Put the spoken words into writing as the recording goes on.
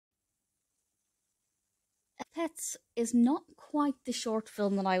Pets is not quite the short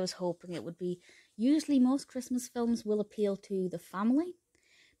film that I was hoping it would be. Usually most Christmas films will appeal to the family,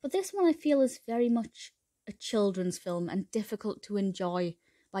 but this one I feel is very much a children's film and difficult to enjoy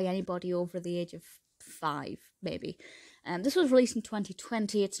by anybody over the age of 5, maybe. This was released in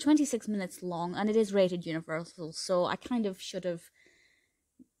 2020. It's 26 minutes long, and it is rated Universal, so I should have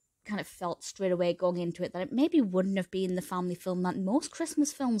felt straight away going into it that it maybe wouldn't have been the family film that most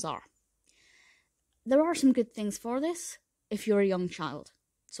Christmas films are. There are some good things for this if you're a young child.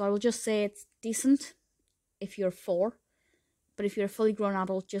 So I will just say it's decent if you're 4. But if you're a fully grown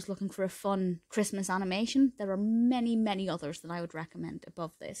adult just looking for a fun Christmas animation, there are many, many others that I would recommend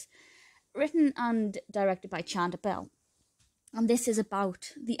above this. Written and directed by Chanda Bell. And this is about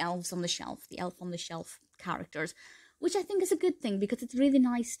the elves on the shelf, the elf on the shelf characters, which I think is a good thing because it's really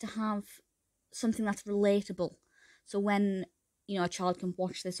nice to have something that's relatable. So when, a child can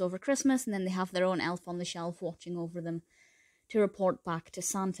watch this over Christmas and then they have their own elf on the shelf watching over them to report back to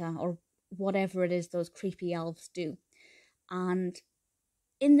Santa or whatever it is those creepy elves do. And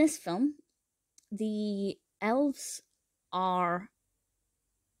in this film, the elves are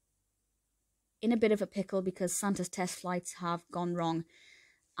in a bit of a pickle because Santa's test flights have gone wrong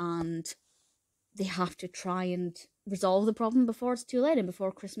and they have to try and resolve the problem before it's too late and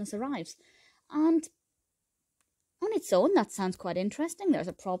before Christmas arrives. And on its own, that sounds quite interesting. There's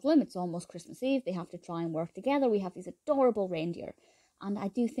a problem. It's almost Christmas Eve. They have to try and work together. We have these adorable reindeer. And I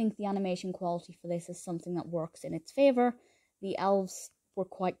do think the animation quality for this is something that works in its favour. The elves were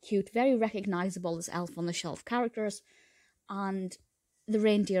quite cute, very recognisable as elf on the shelf characters. And the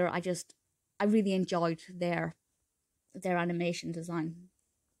reindeer, I really enjoyed their animation design.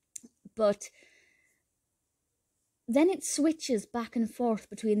 But then it switches back and forth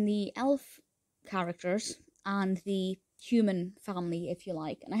between the elf characters and the human family, if you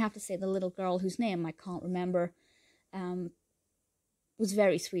like. And I have to say the little girl whose name I can't remember was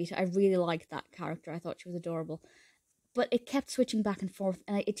very sweet. I really liked that character. I thought she was adorable. But it kept switching back and forth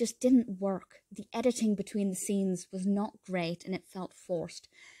and it just didn't work. The editing between the scenes was not great and it felt forced.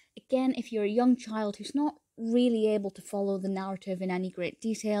 Again, if you're a young child who's not really able to follow the narrative in any great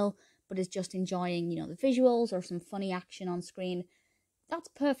detail, but is just enjoying, the visuals or some funny action on screen, that's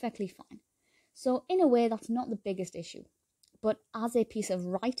perfectly fine. So in a way, that's not the biggest issue. But as a piece of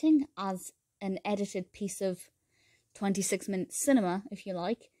writing, as an edited piece of 26-minute cinema, if you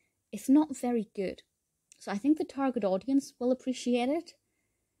like, it's not very good. So I think the target audience will appreciate it,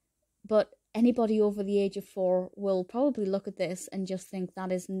 but anybody over the age of 4 will probably look at this and just think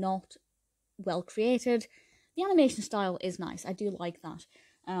that is not well created. The animation style is nice. I do like that.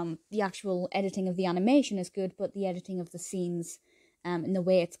 The actual editing of the animation is good, but the editing of the scenes and the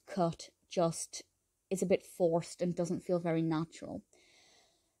way it's cut just is a bit forced and doesn't feel very natural.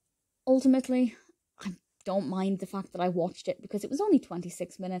 Ultimately, I don't mind the fact that I watched it because it was only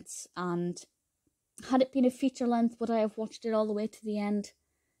 26 minutes, and had it been a feature length, would I have watched it all the way to the end?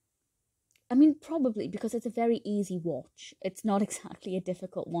 I mean, probably, because it's a very easy watch. It's not exactly a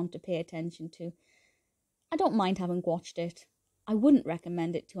difficult one to pay attention to. I don't mind having watched it. I wouldn't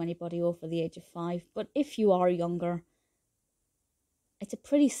recommend it to anybody over the age of 5, but if you are younger, it's a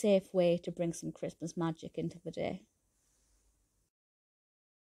pretty safe way to bring some Christmas magic into the day.